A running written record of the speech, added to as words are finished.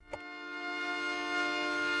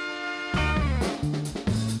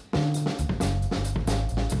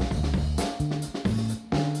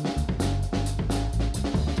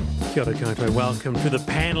Kia ora koutou. Welcome to the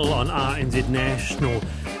panel on RNZ National.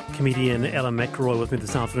 Comedian McElroy with me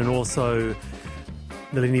this afternoon. Also,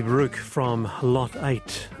 Nalini Baruch from Lot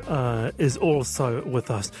 8 is also with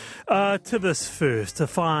us. To this first, a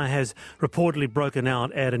fire has reportedly broken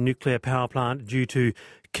out at a nuclear power plant due to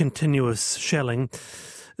continuous shelling.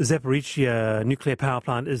 Zaporizhzhia nuclear power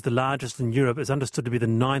plant is the largest in Europe. It's understood to be the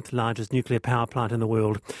 9th largest nuclear power plant in the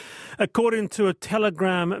world. According to a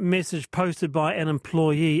Telegram message posted by an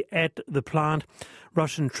employee at the plant,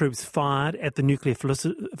 Russian troops fired at the nuclear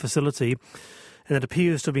facility, and it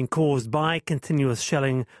appears to have been caused by continuous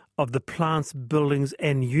shelling of the plant's buildings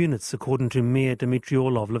and units, according to Mayor Dmitry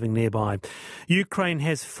Orlov living nearby. Ukraine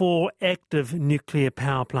has 4 active nuclear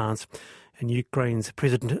power plants, and Ukraine's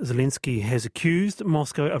President Zelensky has accused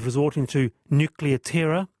Moscow of resorting to nuclear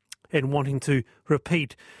terror and wanting to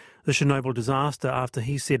repeat the Chernobyl disaster after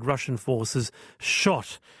he said Russian forces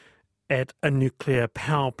shot at a nuclear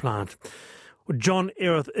power plant. John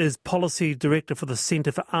Erith is Policy Director for the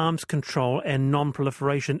Centre for Arms Control and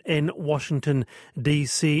Non-Proliferation in Washington,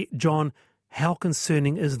 D.C. John, how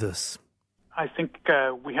concerning is this? I think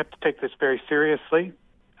we have to take this very seriously.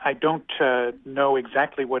 I don't know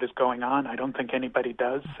exactly what is going on. I don't think anybody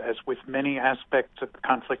does. As with many aspects of the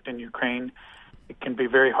conflict in Ukraine, it can be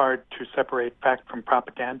very hard to separate fact from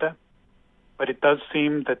propaganda. But it does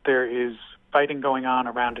seem that there is fighting going on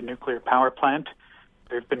around a nuclear power plant.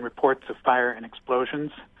 There have been reports of fire and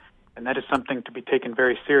explosions, and that is something to be taken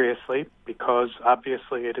very seriously because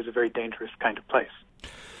obviously it is a very dangerous kind of place.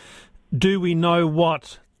 Do we know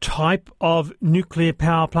what type of nuclear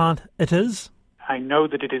power plant it is? I know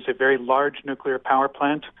that it is a very large nuclear power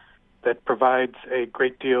plant that provides a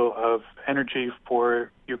great deal of energy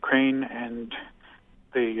for Ukraine and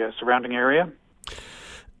the surrounding area.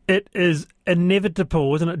 It is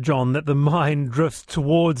inevitable, isn't it, John, that the mind drifts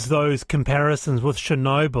towards those comparisons with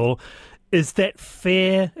Chernobyl. Is that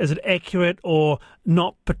fair? Is it accurate or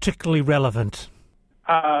not particularly relevant?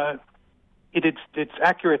 It's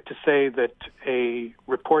accurate to say that a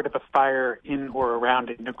report of a fire in or around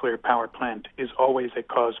a nuclear power plant is always a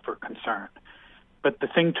cause for concern. But the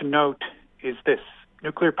thing to note is this.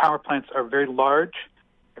 Nuclear power plants are very large.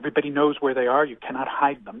 Everybody knows where they are. You cannot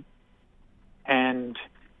hide them. And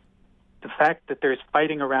the fact that there's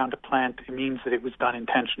fighting around a plant means that it was done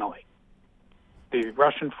intentionally. The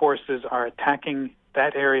Russian forces are attacking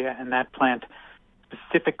that area and that plant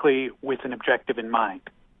specifically with an objective in mind.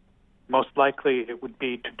 Most likely it would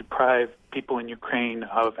be to deprive people in Ukraine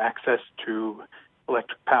of access to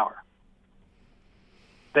electric power.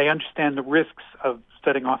 They understand the risks of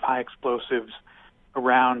setting off high explosives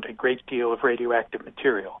around a great deal of radioactive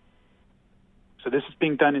material. So this is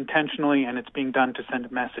being done intentionally, and it's being done to send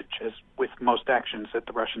a message, as with most actions that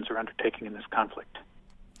the Russians are undertaking in this conflict.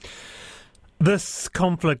 This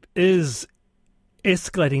conflict is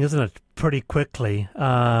escalating, isn't it, pretty quickly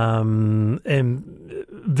and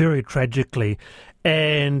very tragically.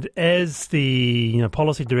 And as the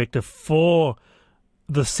Policy Director for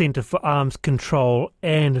the Centre for Arms Control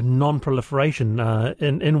and Non-Proliferation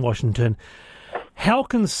in Washington, how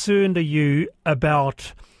concerned are you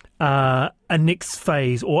about a next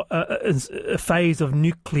phase or a phase of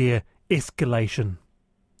nuclear escalation,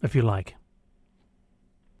 if you like?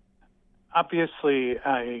 Obviously,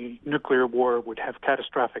 a nuclear war would have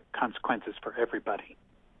catastrophic consequences for everybody.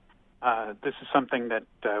 This is something that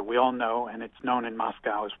we all know, and it's known in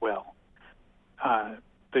Moscow as well.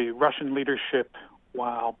 The Russian leadership,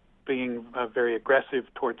 while being very aggressive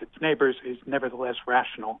towards its neighbors, is nevertheless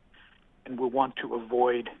rational and will want to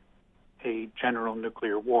avoid a general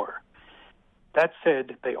nuclear war. That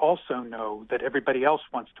said, they also know that everybody else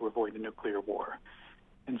wants to avoid a nuclear war.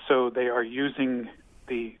 And so they are using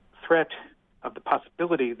the threat of the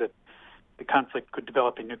possibility that the conflict could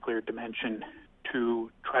develop a nuclear dimension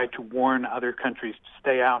to try to warn other countries to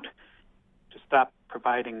stay out, to stop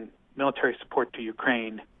providing military support to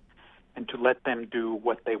Ukraine, and to let them do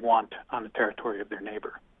what they want on the territory of their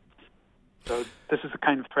neighbor. So this is a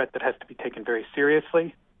kind of threat that has to be taken very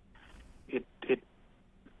seriously. It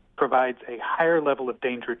provides a higher level of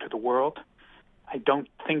danger to the world. I don't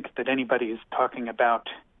think that anybody is talking about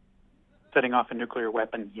setting off a nuclear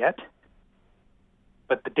weapon yet,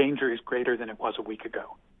 but the danger is greater than it was a week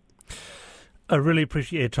ago. I really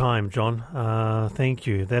appreciate your time, John. Thank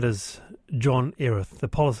you. That is John Erith, the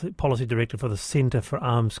Policy Director for the Centre for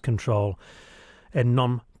Arms Control and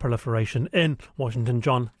Non-Proliferation in Washington.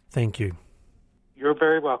 John, thank you. You're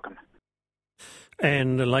very welcome.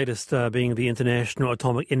 And the latest being the International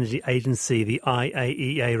Atomic Energy Agency, the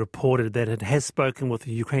IAEA, reported that it has spoken with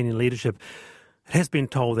the Ukrainian leadership. It has been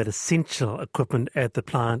told that essential equipment at the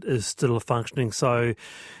plant is still functioning. So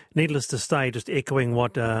needless to say, just echoing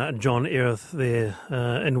what John Erith there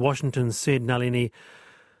in Washington said, Nalini.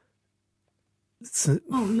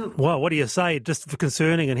 Well, what do you say? Just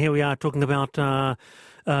concerning, and here we are talking about a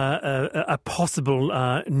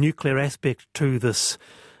possible nuclear aspect to this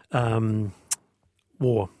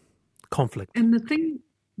war, conflict. And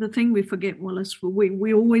the thing we forget, Wallace,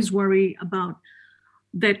 we always worry about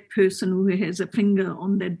that person who has a finger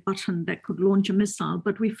on that button that could launch a missile,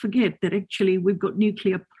 but we forget that actually we've got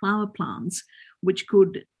nuclear power plants which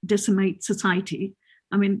could decimate society.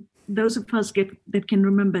 I mean, those of us that can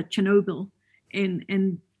remember Chernobyl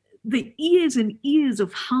and the years and years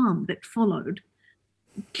of harm that followed,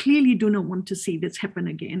 clearly do not want to see this happen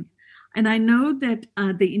again. And I know that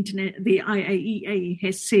the IAEA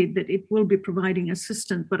has said that it will be providing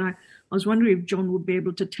assistance, but I was wondering if John would be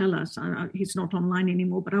able to tell us. He's not online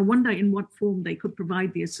anymore, but I wonder in what form they could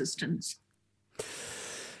provide the assistance.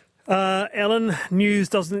 Alan, news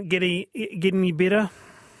doesn't get any better.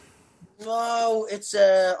 No, it's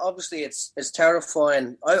obviously it's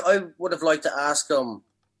terrifying. I would have liked to ask him.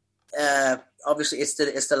 Obviously,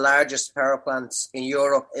 it's the largest power plant in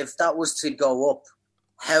Europe. If that was to go up,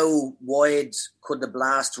 how wide could the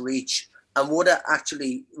blast reach? And would it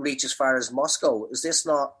actually reach as far as Moscow? Is this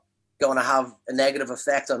not going to have a negative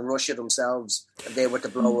effect on Russia themselves if they were to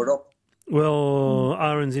blow it up? Well,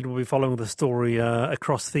 RNZ will be following the story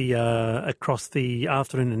across the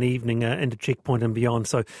afternoon and evening into Checkpoint and beyond.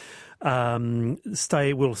 So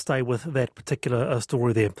we'll stay with that particular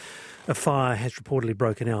story there. A fire has reportedly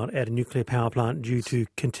broken out at a nuclear power plant due to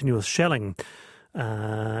continuous shelling.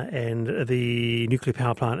 And the nuclear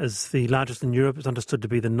power plant is the largest in Europe. It's understood to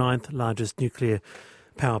be the 9th largest nuclear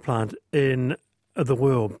power plant in the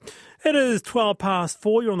world. It is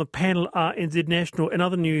 4:12. You're on the panel RNZ National. In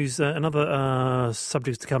other news, another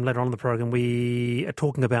subjects to come later on in the program, we are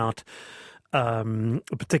talking about we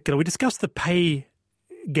discussed the pay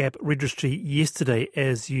gap registry yesterday,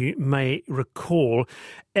 as you may recall.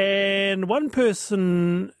 And one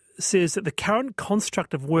person says that the current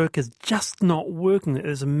construct of work is just not working.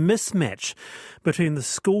 There's a mismatch between the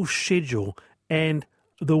school schedule and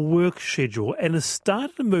the work schedule, and has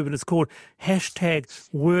started a movement. It's called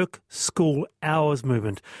 #WorkSchoolHours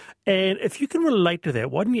movement. And if you can relate to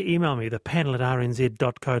that, why don't you email me, the panel at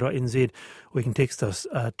rnz.co.nz, or you can text us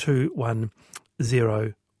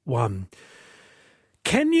 2101.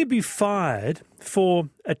 Can you be fired for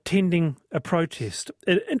attending a protest?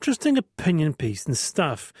 An interesting opinion piece and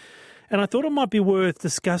stuff. And I thought it might be worth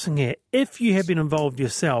discussing here. If you have been involved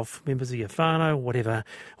yourself, members of your whānau, whatever,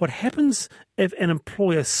 what happens if an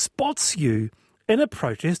employer spots you in a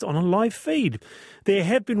protest on a live feed? There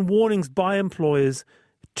have been warnings by employers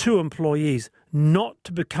to employees not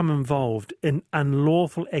to become involved in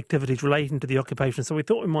unlawful activities relating to the occupation. So we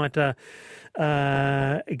thought we might get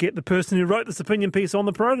the person who wrote this opinion piece on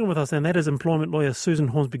the program with us, and that is employment lawyer Susan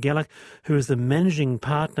Hornsby-Gallick, who is the managing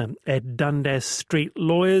partner at Dundas Street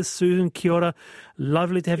Lawyers. Susan, kia ora.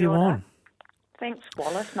 Lovely to have you on. Thanks,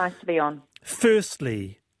 Wallace. Nice to be on.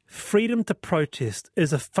 Firstly, freedom to protest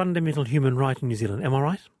is a fundamental human right in New Zealand. Am I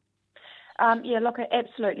right? Yeah, look,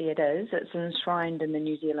 absolutely it is. It's enshrined in the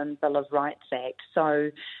New Zealand Bill of Rights Act. So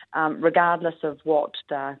regardless of what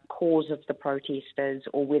the cause of the protest is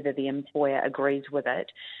or whether the employer agrees with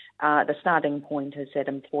it, the starting point is that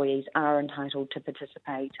employees are entitled to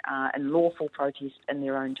participate in lawful protest in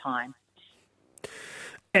their own time.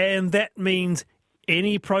 And that means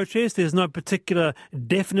any protest? There's no particular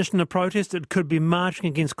definition of protest. It could be marching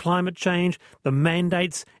against climate change, the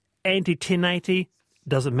mandates, anti-1080.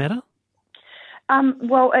 Does it matter?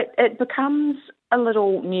 Well, it becomes a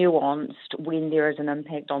little nuanced when there is an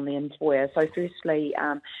impact on the employer. So firstly,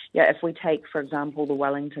 if we take, for example, the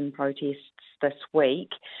Wellington protests this week,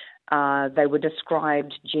 they were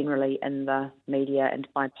described generally in the media and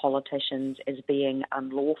by politicians as being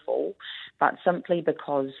unlawful, but simply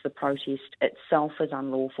because the protest itself is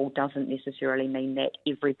unlawful doesn't necessarily mean that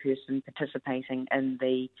every person participating in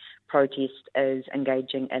the protest is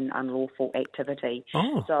engaging in unlawful activity.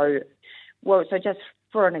 Oh. So just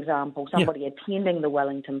for an example, somebody attending the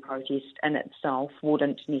Wellington protest in itself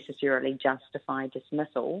wouldn't necessarily justify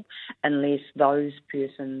dismissal unless those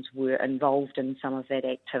persons were involved in some of that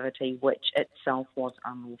activity which itself was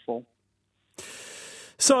unlawful.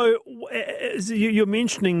 So you're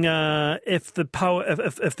mentioning if the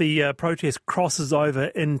protest crosses over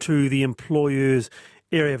into the employer's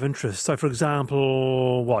area of interest. So, for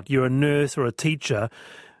example, you're a nurse or a teacher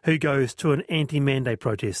who goes to an anti-mandate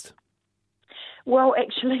protest? Well,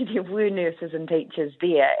 actually, there were nurses and teachers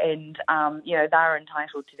there, and they're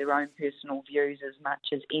entitled to their own personal views as much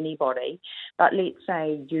as anybody. But let's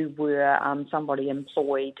say you were somebody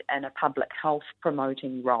employed in a public health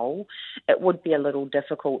promoting role, it would be a little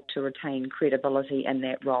difficult to retain credibility in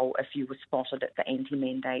that role if you were spotted at the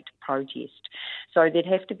anti-mandate protest. So there'd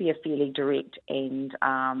have to be a fairly direct and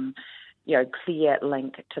clear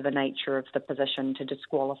link to the nature of the position to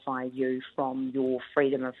disqualify you from your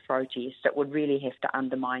freedom of protest. It would really have to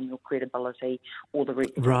undermine your credibility or the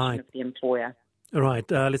reputation of the employer. All right.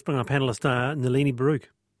 Let's bring our panellist, Nalini Baruch.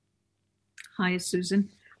 Hi, Susan.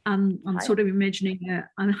 I'm sort of imagining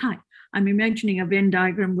I'm imagining a Venn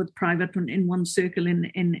diagram with private in one circle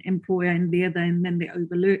and employer in the other, and then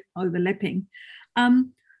they're overlapping.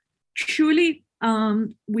 Surely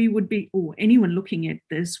we would be, or anyone looking at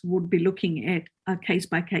this would be looking at a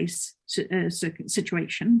case-by-case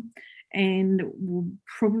situation, and will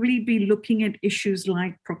probably be looking at issues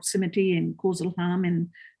like proximity and causal harm and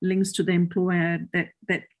links to the employer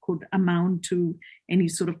that could amount to any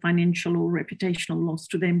sort of financial or reputational loss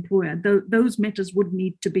to the employer. Those matters would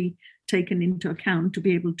need to be taken into account to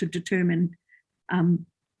be able to determine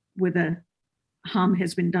whether harm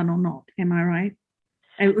has been done or not. Am I right?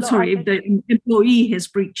 If the employee has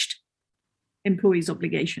breached employee's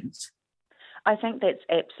obligations. I think that's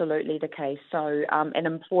absolutely the case. So an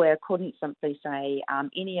employer couldn't simply say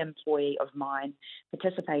any employee of mine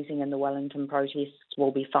participating in the Wellington protests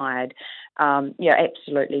will be fired.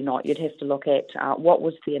 Absolutely not. You'd have to look at what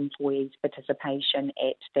was the employee's participation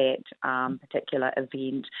at that particular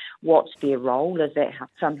event. What's their role? Is that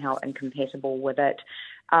somehow incompatible with it?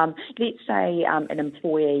 Let's say an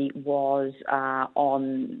employee was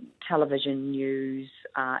on television news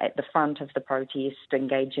at the front of the protest,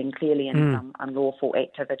 engaging clearly in some unlawful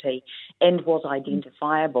activity, and was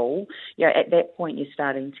identifiable. At that point, you're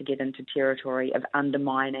starting to get into territory of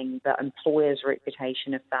undermining the employer's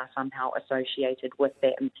reputation if they're somehow associated with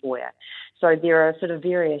that employer. So there are sort of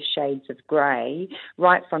various shades of grey,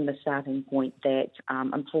 right from the starting point that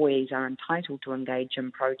employees are entitled to engage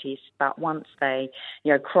in protests, but once they,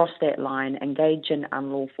 cross that line, engage in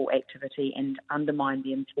unlawful activity and undermine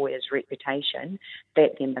the employer's reputation,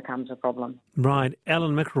 that then becomes a problem. Right.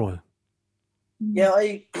 Alan McElroy. Yeah,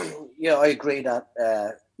 I agree that,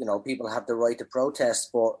 people have the right to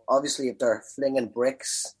protest, but obviously if they're flinging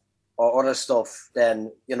bricks or other stuff,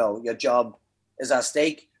 then, your job is at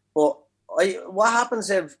stake. But what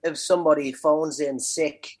happens if somebody phones in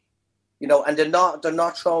sick, and they're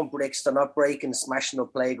not throwing bricks, they're not breaking, smashing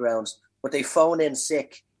up playgrounds, but they phone in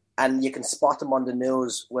sick and you can spot them on the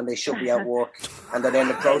news when they should be at work and they're in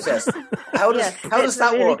the protest. How does that work? That's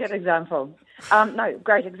a really good example.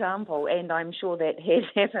 Great example, and I'm sure that has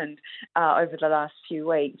happened over the last few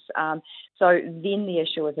weeks. So then the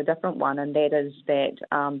issue is a different one, and that is that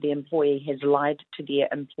the employee has lied to their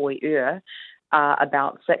employer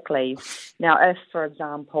about sick leave. Now, if, for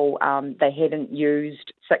example, they hadn't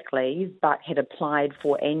used sick leave but had applied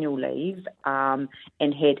for annual leave and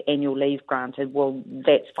had annual leave granted, well,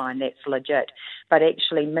 that's fine, that's legit. But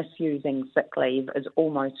actually misusing sick leave is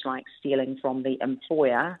almost like stealing from the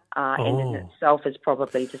employer and in itself is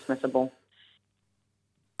probably dismissible.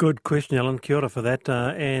 Good question, Alan. Kia ora for that.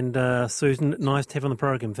 And Susan, nice to have on the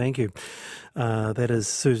program. Thank you. That is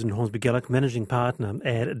Susan Hornsby-Gallick, Managing Partner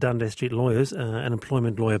at Dundas Street Lawyers, an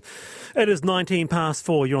employment lawyer. It is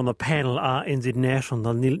 4:19. You're on the panel, NZ National,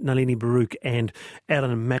 Nalini Baruch and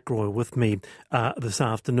Alan McElroy with me this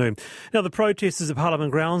afternoon. Now, the protesters at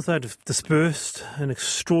Parliament grounds, they've dispersed in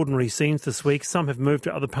extraordinary scenes this week. Some have moved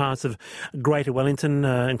to other parts of Greater Wellington,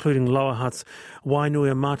 including Lower Huts, Wainui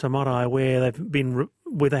and Matamorai,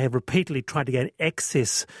 where they have repeatedly tried to gain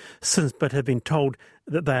access since, but have been told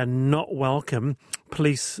that they are not welcome.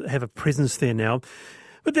 Police have a presence there now.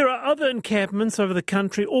 But there are other encampments over the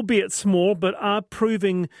country, albeit small, but are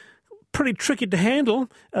proving pretty tricky to handle.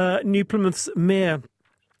 New Plymouth's mayor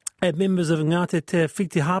and members of Ngāti Te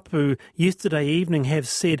Whitihapu yesterday evening have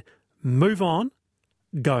said, move on,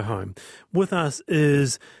 go home. With us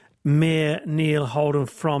is Mayor Neil Holden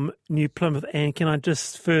from New Plymouth. And can I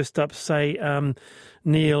just first up say,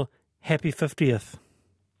 Neil, happy 50th.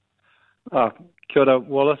 Kia ora,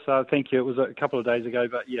 Wallace. Thank you. It was a couple of days ago,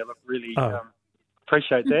 but yeah, look, really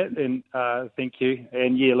appreciate that, and thank you.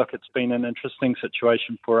 And yeah, look, it's been an interesting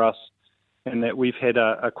situation for us in that we've had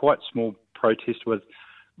a quite small protest with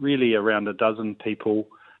really around a dozen people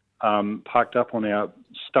parked up on our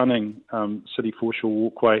stunning city foreshore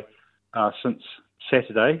walkway since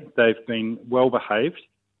Saturday. They've been well behaved,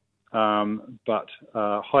 but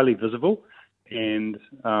highly visible, and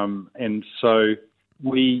so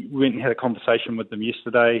we went and had a conversation with them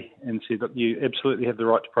yesterday and said, look, you absolutely have the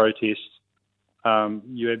right to protest.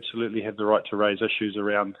 You absolutely have the right to raise issues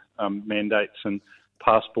around mandates and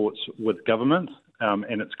passports with government.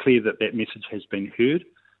 And it's clear that that message has been heard.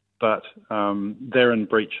 But they're in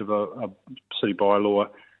breach of a city bylaw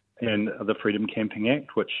and the Freedom Camping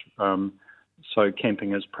Act, which so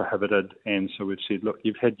camping is prohibited. And so we've said, look,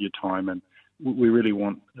 you've had your time, and we really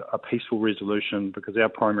want a peaceful resolution, because our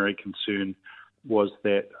primary concern was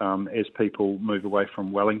that as people move away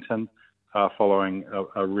from Wellington following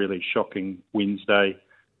a really shocking Wednesday,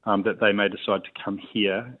 that they may decide to come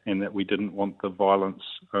here, and that we didn't want the violence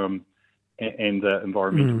and the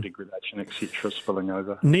environmental degradation, etc., spilling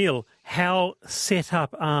over. Neil, how set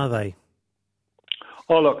up are they?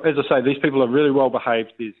 Oh, look, as I say, these people are really well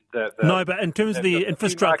behaved. No, but in terms of the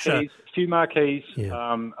infrastructure... few marquees,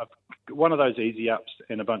 yeah. One of those easy ups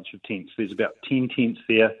and a bunch of tents. There's about 10 tents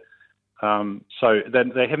there. So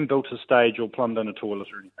they haven't built a stage or plumbed in a toilet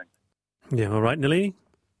or anything. Yeah, all right. Nalini?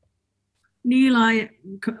 Neil,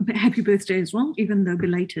 happy birthday as well, even though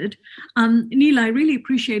belated. Neil, I really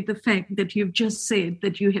appreciate the fact that you've just said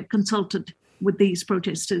that you have consulted with these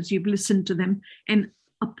protesters, you've listened to them, and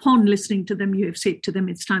upon listening to them, you have said to them,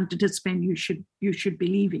 it's time to disband, you should be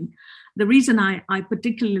leaving. The reason I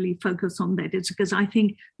particularly focus on that is because I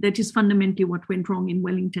think that is fundamentally what went wrong in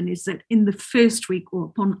Wellington, is that in the first week or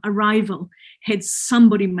upon arrival, had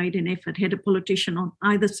somebody made an effort, had a politician on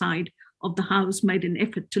either side of the House made an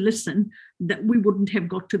effort to listen, that we wouldn't have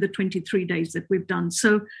got to the 23 days that we've done.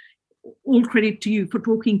 So all credit to you for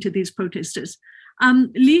talking to these protesters.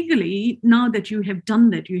 Legally, now that you have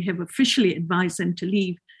done that, you have officially advised them to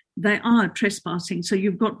leave, they are trespassing. So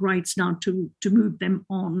you've got rights now to move them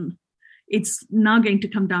on. It's now going to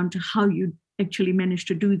come down to how you actually manage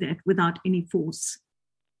to do that without any force.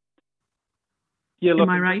 Yeah, look, am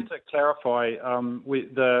I right? Just to clarify,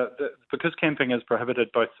 because camping is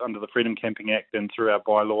prohibited both under the Freedom Camping Act and through our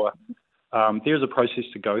bylaw, there's a process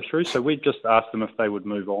to go through. So we just asked them if they would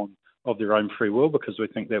move on of their own free will, because we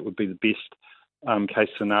think that would be the best case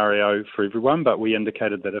scenario for everyone. But we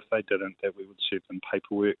indicated that if they didn't, that we would serve them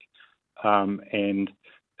paperwork. And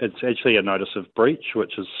it's actually a notice of breach,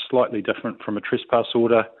 which is slightly different from a trespass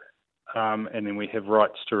order. And then we have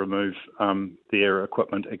rights to remove their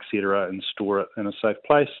equipment, etc., and store it in a safe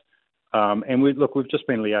place. And we've just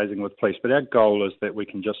been liaising with police, but our goal is that we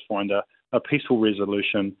can just find a peaceful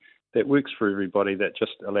resolution that works for everybody, that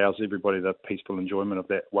just allows everybody the peaceful enjoyment of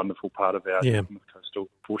that wonderful part of our coastal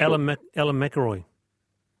foreshore. Alan McElroy.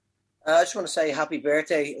 I just want to say happy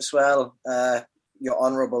birthday as well, your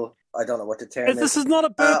honourable. I don't know what the term is. This is not a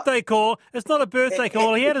birthday call. It's not a birthday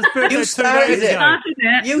call. He had his birthday 2 days ago.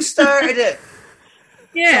 You started it.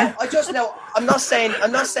 Yeah. So I just know. I'm not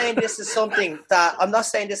saying this is something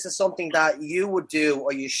that you would do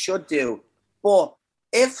or you should do. But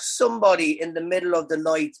if somebody in the middle of the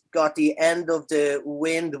night got the end of the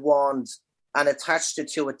wind wand and attached it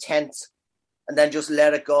to a tent and then just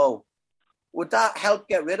let it go, would that help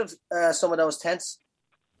get rid of some of those tents?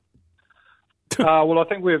 Well, I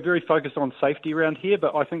think we're very focused on safety around here,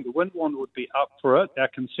 but I think the wind wand would be up for it. Our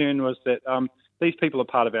concern was that these people are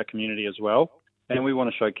part of our community as well, and we want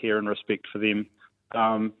to show care and respect for them.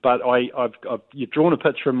 But you've drawn a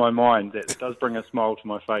picture in my mind that does bring a smile to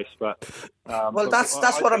my face. But well, that's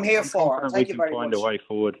what I'm here for. Thank you very much. We can find a way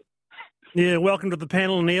forward. Yeah, welcome to the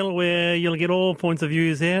panel, Neil, where you'll get all points of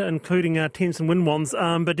views here, including tents and wind wands.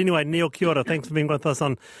 But anyway, Neil, kia ora. Thanks for being with us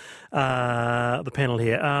on the panel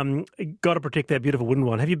here. Got to protect that beautiful wind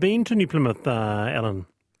wand. Have you been to New Plymouth, Alan?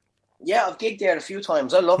 Yeah, I've gigged there a few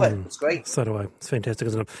times. I love it. It's great. So do I. It's fantastic,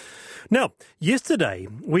 isn't it? Now, yesterday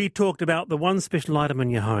we talked about the one special item in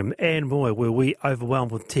your home, and boy, were we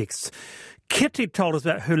overwhelmed with texts. Kitty told us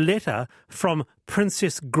about her letter from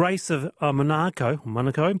Princess Grace of Monaco.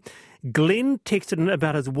 Glenn texted in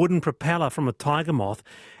about his wooden propeller from a tiger moth.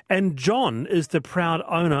 And John is the proud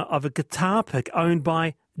owner of a guitar pick owned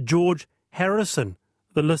by George Harrison.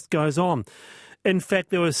 The list goes on. In fact,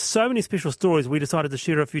 there were so many special stories, we decided to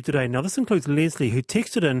share a few today. Now, this includes Leslie, who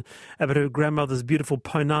texted in about her grandmother's beautiful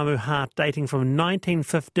Pounamu heart dating from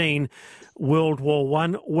 1915, World War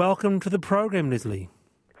I. Welcome to the program, Leslie.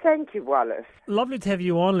 Thank you, Wallace. Lovely to have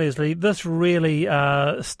you on, Leslie. This really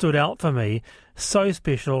stood out for me. So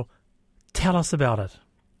special. Tell us about it.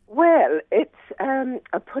 Well, it's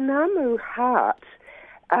a Pounamu heart,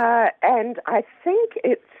 and I think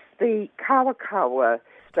it's the Kawakawa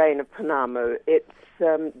strain of Pounamu. It's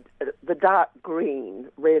the dark green,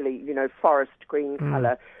 really, forest green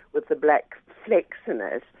colour with the black flecks in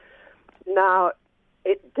it. Now,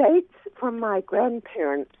 it dates from my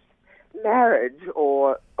grandparents' marriage,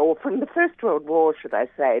 or from the First World War, should I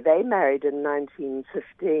say. They married in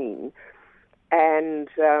 1915, and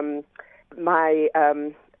my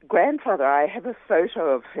grandfather, I have a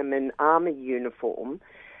photo of him in army uniform.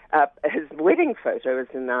 His wedding photo is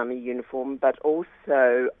in army uniform, but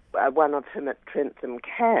also one of him at Trentham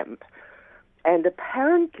Camp. And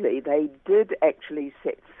apparently they did actually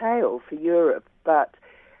set sail for Europe, but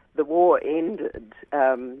the war ended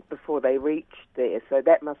before they reached there, so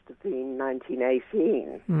that must have been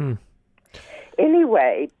 1918. Mm.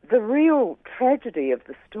 Anyway, the real tragedy of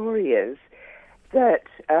the story is that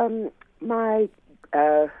my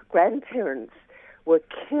grandparents were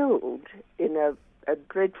killed in a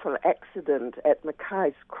dreadful accident at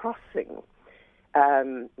Mackay's Crossing,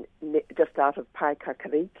 just out of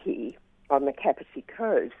Paikakariki on the Kapiti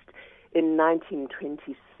coast in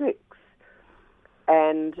 1926.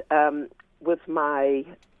 And with my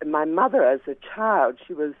mother as a child,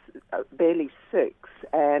 she was barely 6,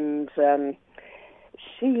 and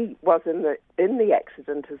she was in the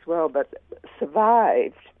accident as well, but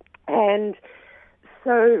survived. And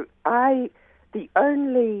so the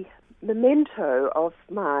only memento of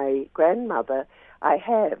my grandmother I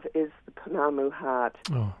have is the Punamu heart.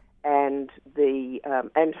 Oh. And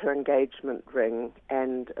and her engagement ring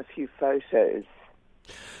and a few photos.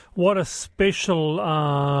 What a special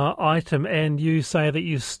item, and you say that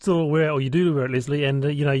you still wear, or you do wear it, Leslie, and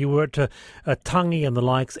you wear it to tangi and the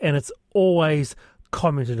likes, and it's always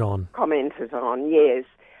commented on. Commented on, yes.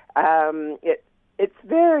 It's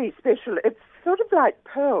very special. It's sort of like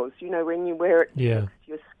pearls, when you wear it to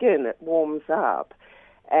your skin, it warms up.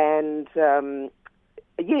 And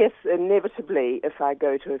yes, inevitably, if I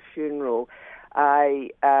go to a funeral,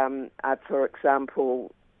 I for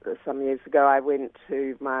example, some years ago, I went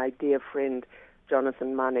to my dear friend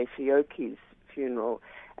Jonathan Mane Fioki's funeral,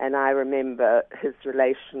 and I remember his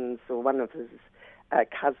relations, or one of his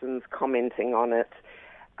cousins, commenting on it.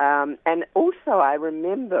 And also I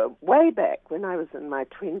remember way back when I was in my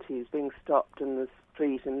 20s being stopped in the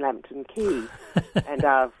street in Lambton Quay and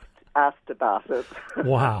asked about it.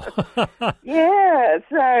 Wow. Yeah,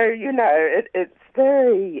 so, it's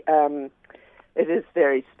very, it is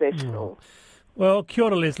very special. Well, kia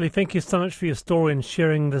ora, Leslie. Thank you so much for your story and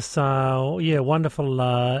sharing this, wonderful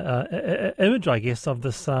image, I guess, of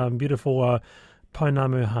this beautiful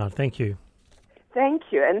Pounamu heart. Thank you. Thank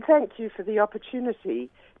you, and thank you for the opportunity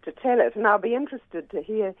to tell it. And I'll be interested to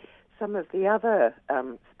hear some of the other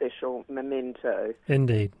special memento.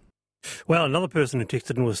 Indeed. Well, another person who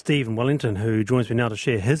texted in was Steve in Wellington, who joins me now to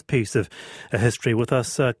share his piece of history with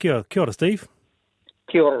us. Kia ora, Steve.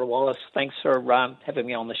 Kia ora, Wallace. Thanks for having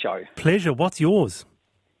me on the show. Pleasure. What's yours?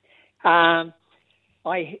 I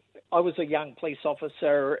was a young police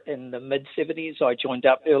officer in the mid-70s. I joined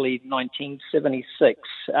up early 1976,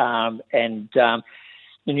 and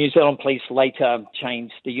the New Zealand Police later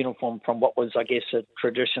changed the uniform from what was, I guess, a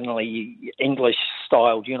traditionally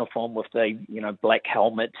English-styled uniform with the, black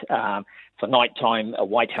helmet for nighttime, a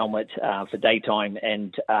white helmet for daytime,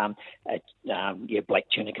 and black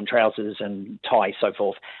tunic and trousers and tie, so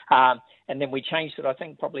forth. And then we changed it, I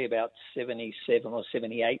think, probably about 77 or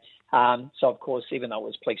 78. So, of course, even though it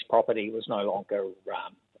was police property, it was no longer,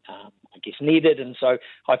 needed. And so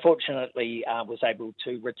I fortunately was able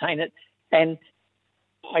to retain it. And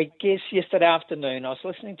I guess yesterday afternoon I was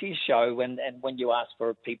listening to your show, and when you asked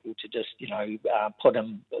for people to just, put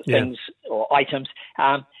in things or items,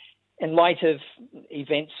 in light of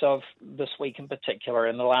events of this week in particular,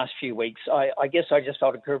 in the last few weeks, I guess I just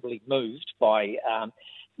felt incredibly moved by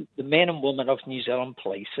the men and women of New Zealand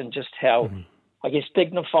Police, and just how,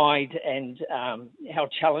 dignified and how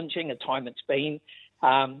challenging a time it's been.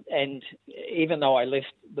 And even though I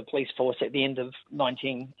left the police force at the end of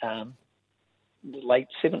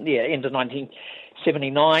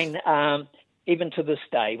 1979, even to this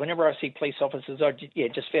day, whenever I see police officers, I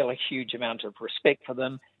just feel a huge amount of respect for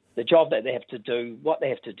them, the job that they have to do, what they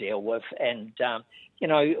have to deal with. And,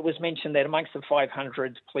 it was mentioned that amongst the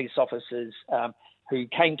 500 police officers who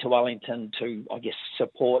came to Wellington to,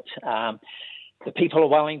 support the people of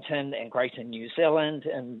Wellington and Greater New Zealand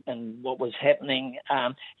and what was happening,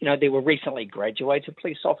 there were recently graduated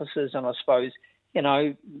police officers, and I suppose,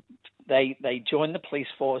 they join the police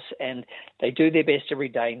force and they do their best every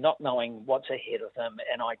day, not knowing what's ahead of them.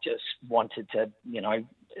 And I just wanted to,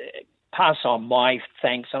 pass on my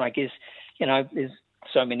thanks. And I guess, there's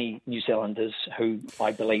so many New Zealanders who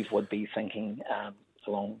I believe would be thinking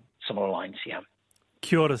along similar lines. Yeah.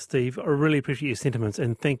 Kia ora, Steve. I really appreciate your sentiments,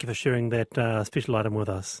 and thank you for sharing that special item with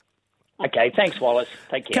us. Okay, thanks, Wallace.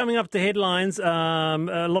 Take care. Coming up to headlines, a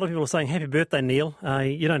lot of people are saying happy birthday, Neil.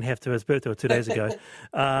 You don't have to. His birthday was 2 days ago.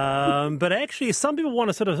 But actually, some people want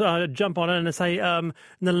to sort of jump on in and say,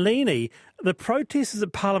 Nalini, the protesters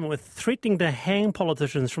at Parliament were threatening to hang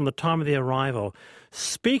politicians from the time of their arrival.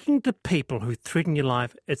 Speaking to people who threaten your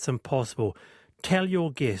life, it's impossible. Tell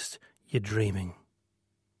your guest you're dreaming.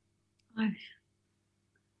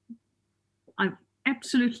 I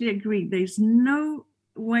absolutely agree. There's no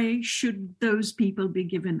way should those people be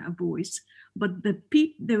given a voice. But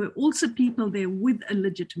there were also people there with a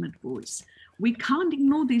legitimate voice. We can't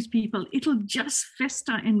ignore these people. It'll just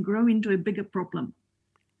fester and grow into a bigger problem.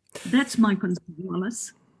 That's my concern,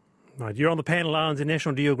 Wallace. Right, you're on the panel, RNZ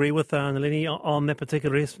National. Do you agree with Nalini on that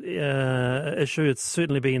particular issue? It's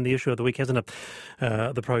certainly been the issue of the week, hasn't it?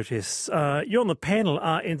 The protests. You're on the panel,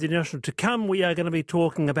 RNZ National. To come, we are going to be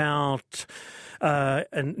talking about a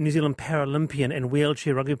New Zealand Paralympian and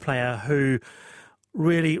wheelchair rugby player who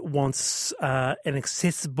really wants an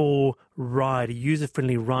accessible ride, a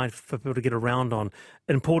user-friendly ride for people to get around on.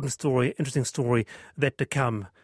 An important story, interesting story, that to come.